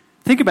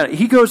 Think about it.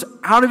 He goes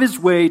out of his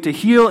way to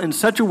heal in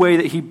such a way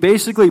that he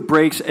basically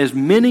breaks as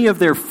many of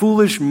their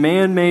foolish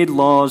man-made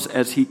laws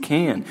as he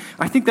can.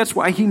 I think that's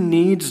why he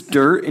kneads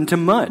dirt into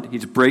mud.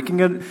 He's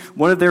breaking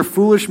one of their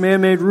foolish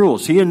man-made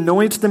rules. He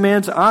anoints the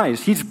man's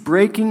eyes. He's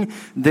breaking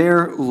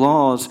their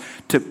laws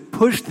to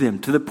push them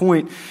to the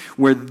point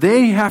where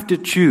they have to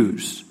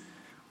choose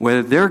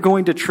whether they're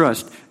going to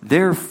trust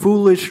their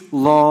foolish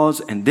laws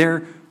and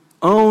their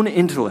own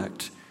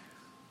intellect,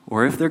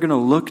 or if they're going to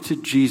look to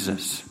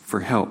Jesus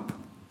for help.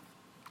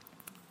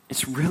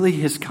 It's really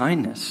his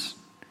kindness.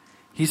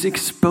 He's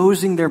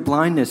exposing their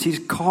blindness. He's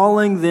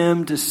calling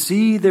them to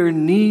see their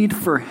need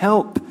for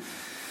help.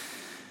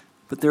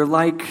 But they're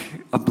like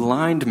a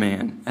blind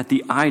man at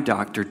the eye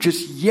doctor,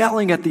 just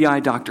yelling at the eye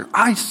doctor,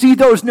 "I see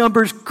those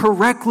numbers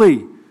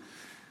correctly."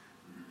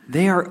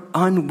 They are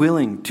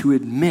unwilling to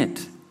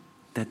admit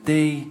that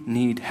they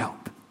need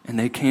help and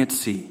they can't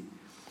see.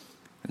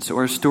 And so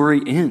our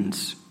story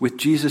ends with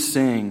Jesus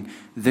saying,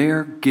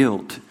 their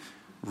guilt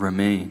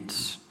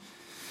remains.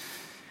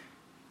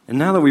 And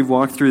now that we've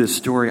walked through this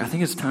story, I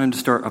think it's time to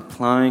start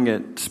applying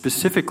it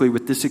specifically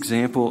with this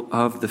example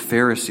of the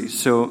Pharisees.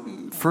 So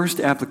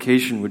first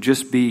application would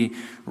just be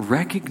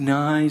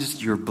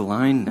recognize your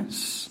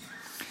blindness.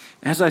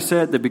 As I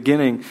said at the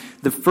beginning,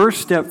 the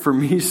first step for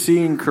me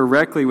seeing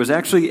correctly was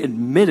actually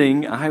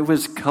admitting I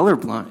was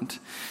colorblind.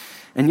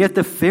 And yet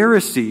the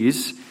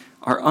Pharisees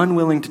are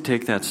unwilling to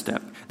take that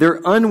step.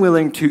 They're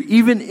unwilling to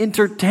even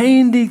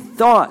entertain the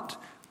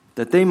thought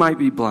that they might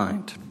be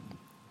blind.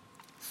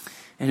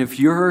 And if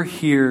you're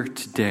here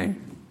today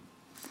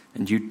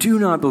and you do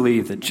not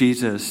believe that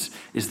Jesus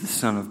is the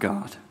Son of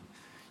God,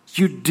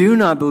 you do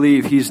not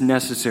believe he's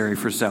necessary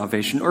for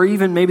salvation, or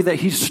even maybe that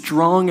he's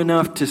strong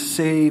enough to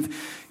save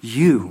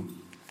you,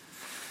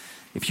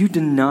 if you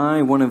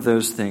deny one of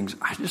those things,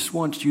 I just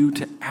want you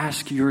to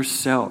ask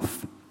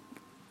yourself,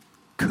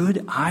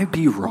 could I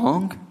be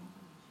wrong?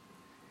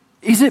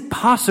 Is it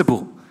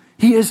possible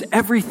he is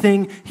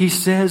everything he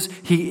says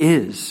he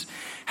is?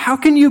 How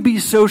can you be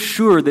so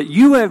sure that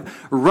you have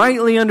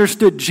rightly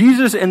understood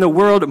Jesus and the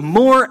world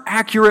more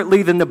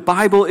accurately than the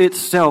Bible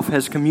itself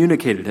has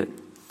communicated it?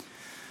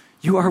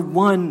 You are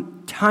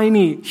one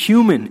tiny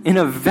human in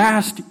a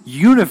vast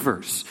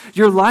universe.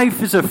 Your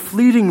life is a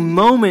fleeting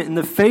moment in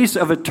the face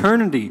of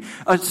eternity,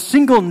 a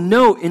single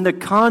note in the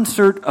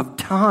concert of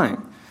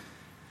time.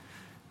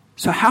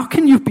 So how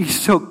can you be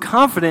so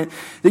confident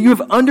that you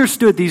have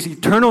understood these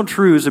eternal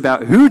truths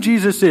about who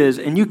Jesus is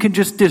and you can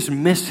just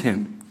dismiss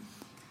him?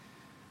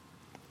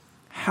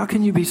 How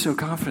can you be so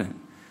confident?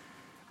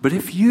 But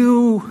if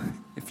you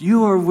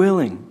are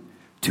willing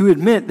to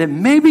admit that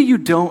maybe you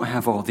don't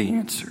have all the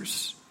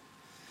answers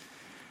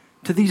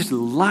to these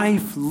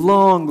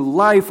lifelong,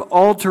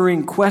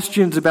 life-altering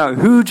questions about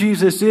who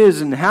Jesus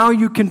is and how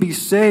you can be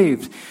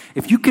saved,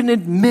 if you can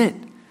admit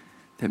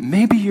that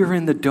maybe you're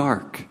in the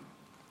dark,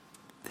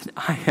 then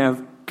I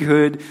have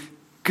good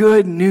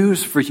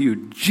news for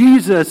you.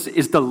 Jesus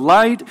is the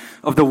light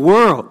of the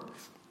world.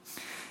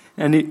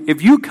 And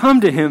if you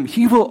come to him,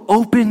 he will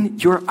open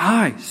your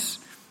eyes.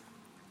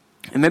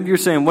 And maybe you're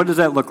saying, what does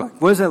that look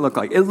like? What does that look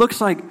like? It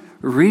looks like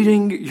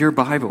reading your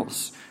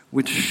Bibles,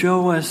 which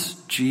show us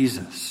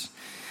Jesus.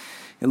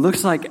 It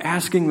looks like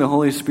asking the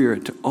Holy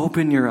Spirit to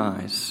open your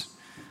eyes.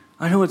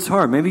 I know it's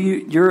hard.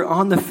 Maybe you're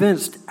on the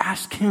fence.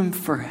 Ask him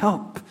for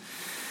help.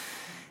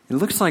 It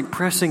looks like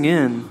pressing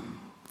in,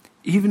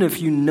 even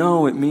if you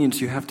know it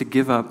means you have to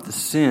give up the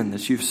sin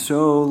that you've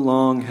so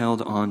long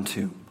held on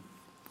to.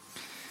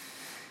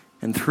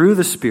 And through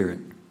the Spirit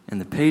and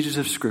the pages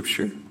of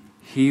Scripture,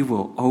 he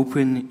will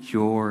open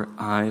your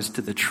eyes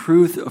to the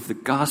truth of the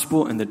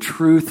gospel, and the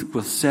truth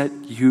will set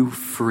you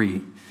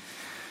free.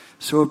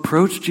 So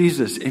approach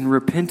Jesus in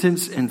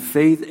repentance and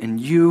faith, and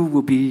you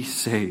will be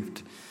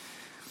saved.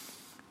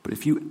 But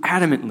if you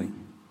adamantly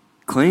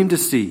claim to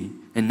see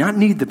and not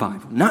need the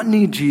Bible, not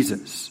need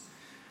Jesus,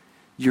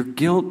 your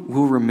guilt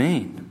will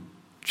remain,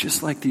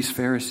 just like these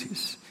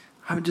Pharisees.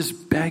 I would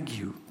just beg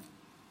you,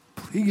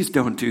 please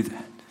don't do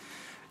that.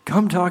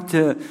 Come talk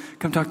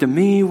to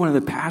me, one of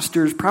the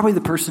pastors, probably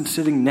the person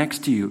sitting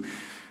next to you.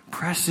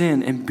 Press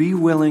in and be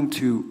willing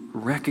to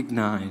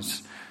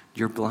recognize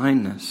your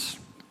blindness.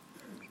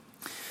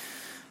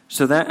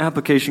 So that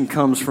application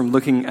comes from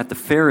looking at the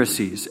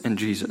Pharisees and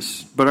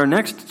Jesus. But our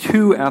next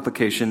two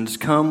applications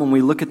come when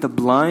we look at the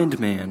blind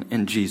man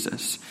and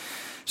Jesus.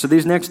 So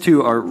these next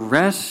two are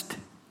rest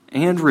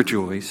and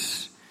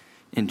rejoice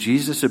in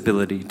Jesus'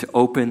 ability to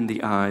open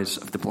the eyes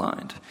of the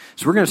blind.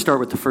 So we're going to start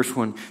with the first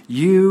one.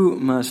 You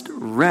must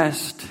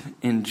rest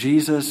in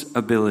Jesus'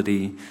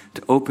 ability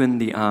to open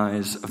the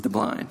eyes of the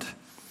blind.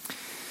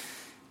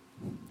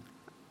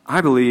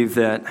 I believe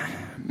that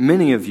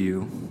many of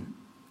you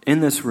in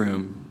this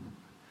room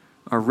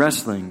are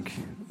wrestling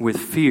with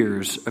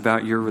fears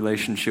about your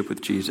relationship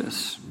with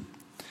Jesus.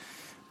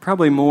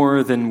 Probably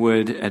more than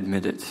would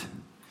admit it.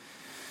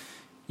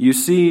 You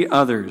see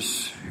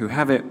others who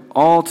have it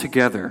all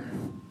together,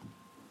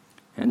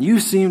 and you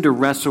seem to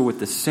wrestle with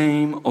the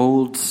same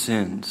old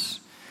sins.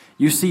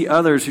 You see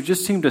others who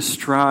just seem to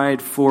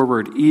stride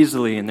forward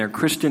easily in their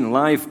Christian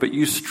life, but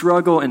you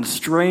struggle and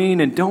strain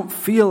and don't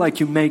feel like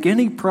you make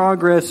any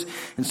progress,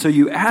 and so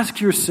you ask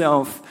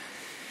yourself,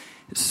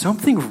 is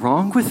something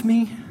wrong with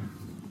me?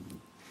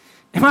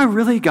 Am I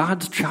really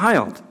God's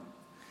child?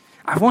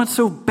 I want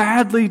so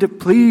badly to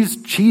please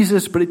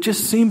Jesus, but it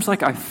just seems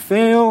like I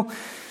fail.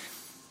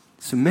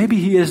 So maybe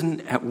he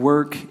isn't at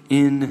work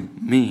in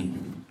me.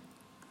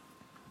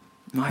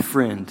 My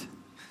friend,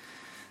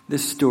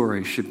 this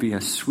story should be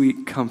a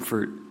sweet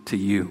comfort to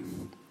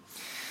you.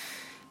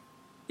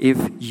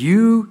 If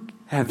you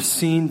have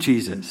seen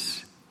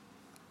Jesus,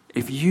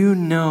 if you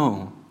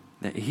know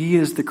that he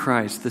is the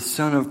Christ, the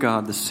Son of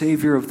God, the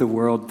Savior of the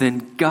world,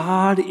 then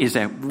God is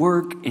at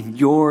work in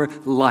your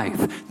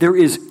life. There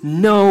is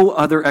no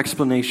other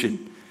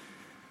explanation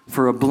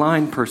for a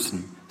blind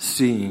person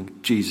seeing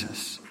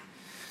Jesus.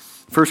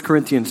 1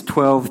 Corinthians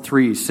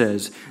 12:3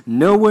 says,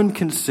 "No one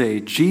can say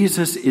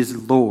Jesus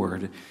is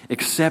Lord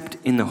except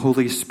in the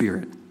Holy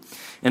Spirit."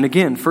 And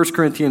again, 1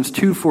 Corinthians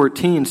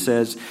 2:14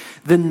 says,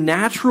 "The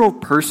natural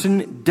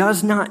person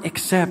does not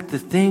accept the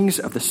things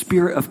of the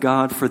Spirit of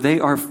God, for they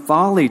are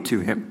folly to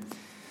him.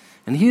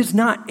 And he is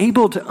not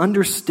able to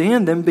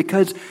understand them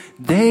because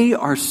they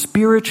are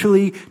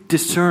spiritually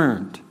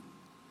discerned."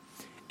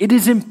 It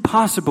is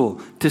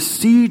impossible to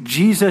see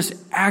Jesus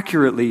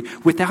accurately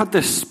without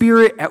the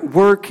Spirit at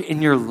work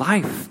in your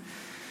life.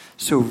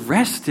 So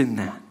rest in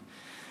that.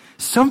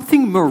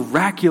 Something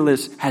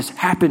miraculous has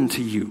happened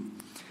to you.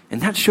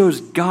 And that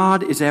shows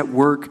God is at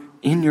work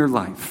in your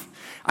life.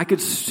 I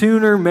could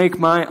sooner make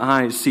my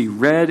eyes see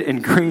red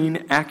and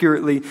green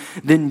accurately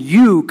than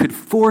you could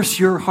force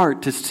your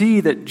heart to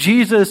see that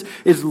Jesus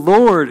is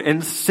Lord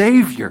and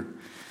Savior.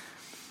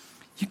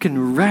 You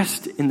can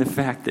rest in the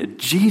fact that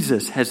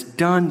Jesus has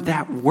done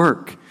that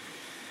work.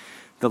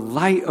 The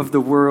light of the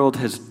world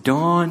has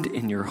dawned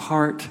in your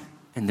heart,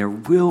 and there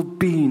will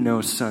be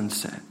no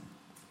sunset.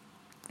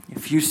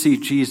 If you see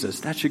Jesus,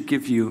 that should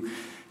give you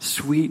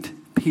sweet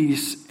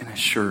peace and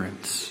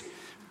assurance.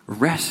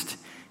 Rest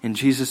in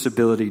Jesus'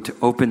 ability to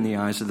open the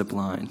eyes of the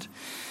blind.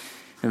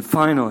 And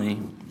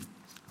finally,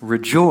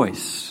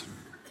 rejoice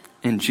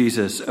in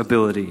Jesus'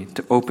 ability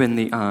to open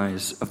the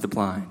eyes of the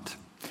blind.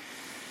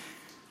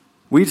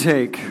 We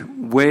take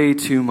way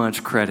too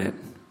much credit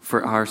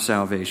for our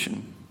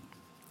salvation,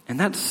 and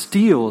that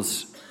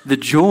steals the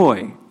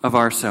joy of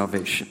our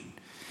salvation.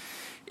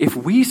 If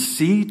we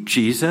see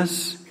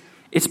Jesus,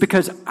 it's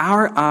because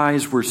our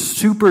eyes were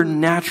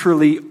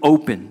supernaturally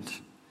opened.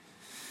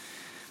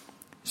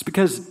 It's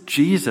because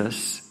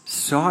Jesus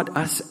sought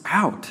us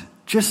out,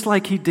 just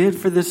like he did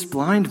for this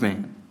blind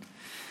man.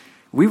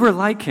 We were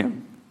like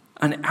him,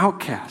 an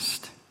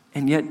outcast,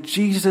 and yet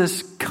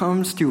Jesus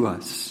comes to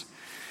us.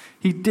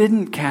 He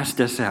didn't cast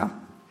us out.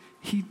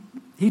 He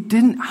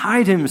didn't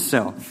hide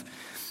himself.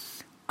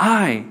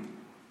 I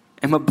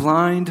am a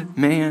blind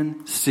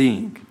man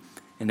seeing.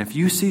 And if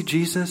you see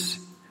Jesus,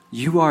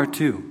 you are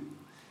too.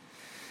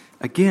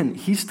 Again,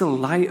 he's the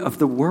light of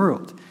the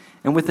world.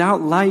 And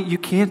without light, you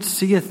can't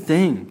see a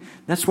thing.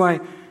 That's why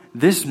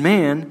this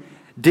man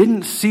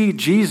didn't see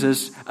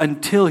Jesus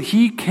until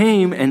he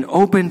came and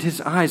opened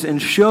his eyes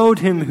and showed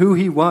him who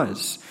he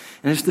was.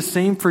 And it's the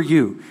same for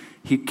you.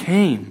 He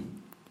came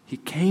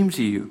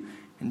to you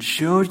and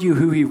showed you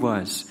who he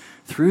was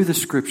through the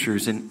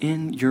scriptures and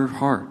in your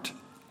heart.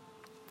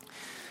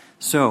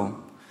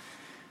 So,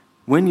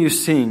 when you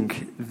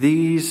sing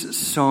these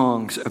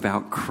songs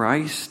about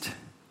Christ,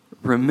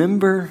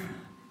 remember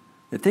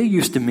that they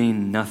used to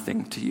mean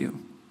nothing to you.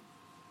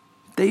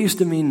 They used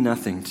to mean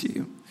nothing to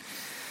you.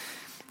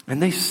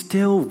 And they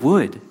still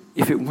would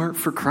if it weren't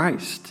for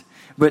Christ.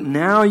 But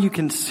now you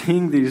can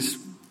sing these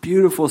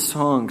beautiful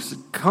songs.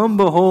 Come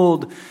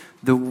behold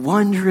the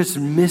wondrous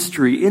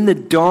mystery in the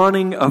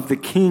dawning of the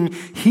King.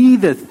 He,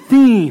 the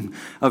theme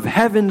of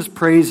heaven's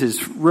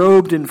praises,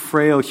 robed in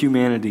frail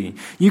humanity.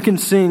 You can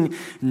sing,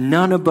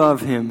 none above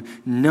him,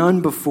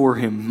 none before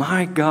him.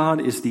 My God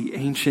is the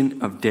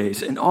Ancient of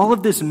Days. And all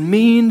of this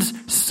means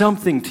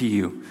something to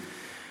you.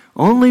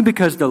 Only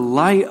because the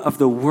light of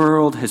the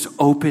world has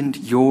opened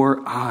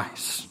your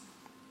eyes.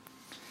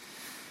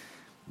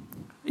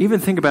 Even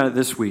think about it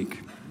this week.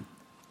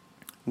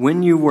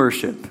 When you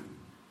worship,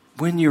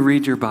 when you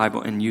read your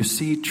Bible and you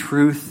see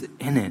truth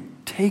in it,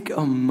 take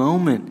a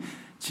moment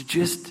to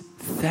just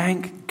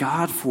thank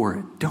God for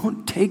it.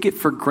 Don't take it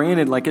for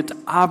granted like it's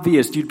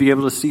obvious you'd be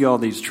able to see all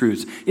these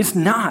truths. It's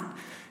not.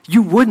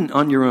 You wouldn't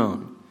on your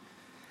own.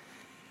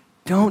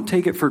 Don't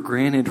take it for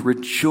granted.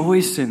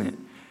 Rejoice in it.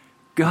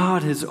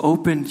 God has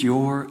opened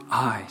your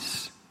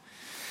eyes.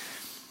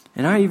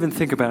 And I even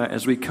think about it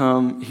as we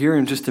come here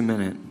in just a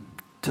minute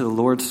to the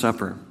Lord's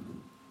Supper.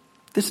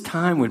 This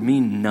time would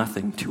mean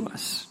nothing to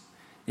us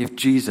if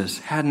Jesus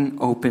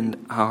hadn't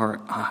opened our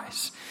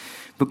eyes.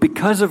 But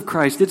because of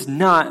Christ, it's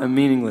not a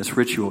meaningless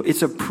ritual.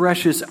 It's a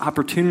precious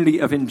opportunity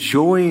of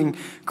enjoying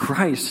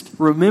Christ,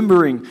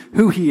 remembering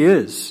who he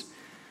is.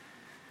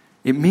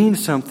 It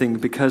means something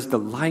because the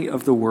light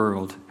of the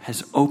world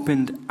has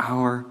opened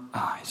our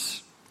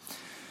eyes.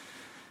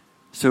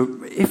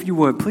 So if you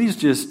would, please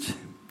just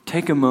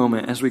take a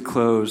moment as we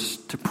close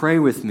to pray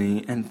with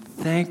me and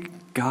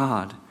thank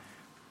God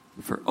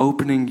for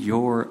opening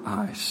your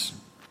eyes.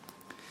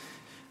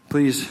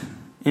 Please,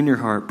 in your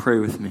heart, pray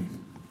with me.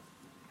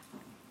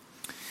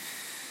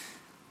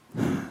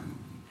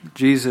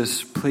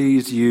 Jesus,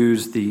 please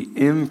use the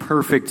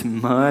imperfect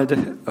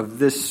mud of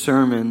this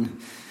sermon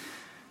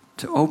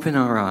to open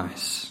our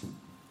eyes.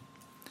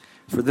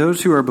 For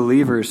those who are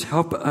believers,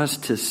 help us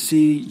to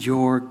see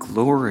your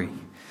glory.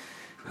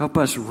 Help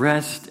us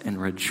rest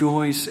and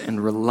rejoice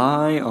and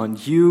rely on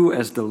you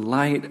as the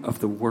light of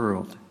the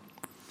world.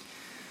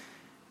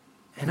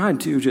 And I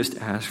do just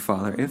ask,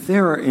 Father, if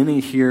there are any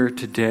here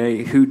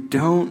today who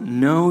don't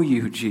know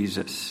you,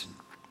 Jesus,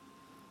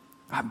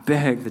 I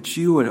beg that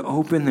you would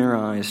open their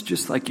eyes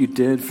just like you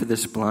did for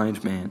this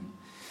blind man.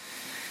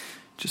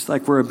 Just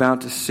like we're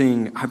about to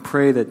sing, I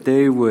pray that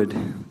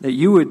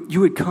you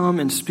would come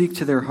and speak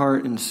to their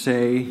heart and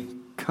say,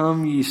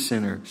 "Come ye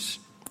sinners,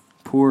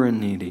 poor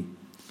and needy."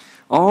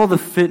 All the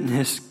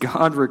fitness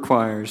God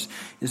requires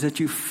is that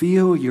you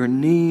feel your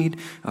need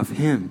of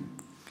him.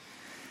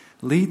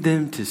 Lead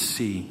them to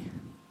see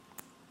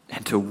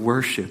and to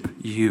worship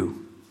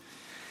you.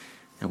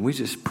 And we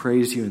just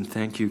praise you and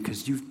thank you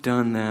because you've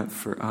done that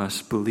for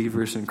us,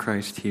 believers in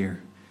Christ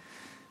here.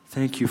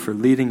 Thank you for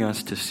leading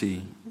us to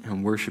see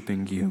and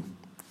worshiping you.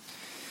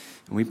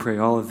 And we pray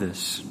all of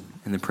this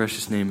in the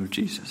precious name of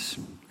Jesus.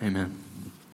 Amen.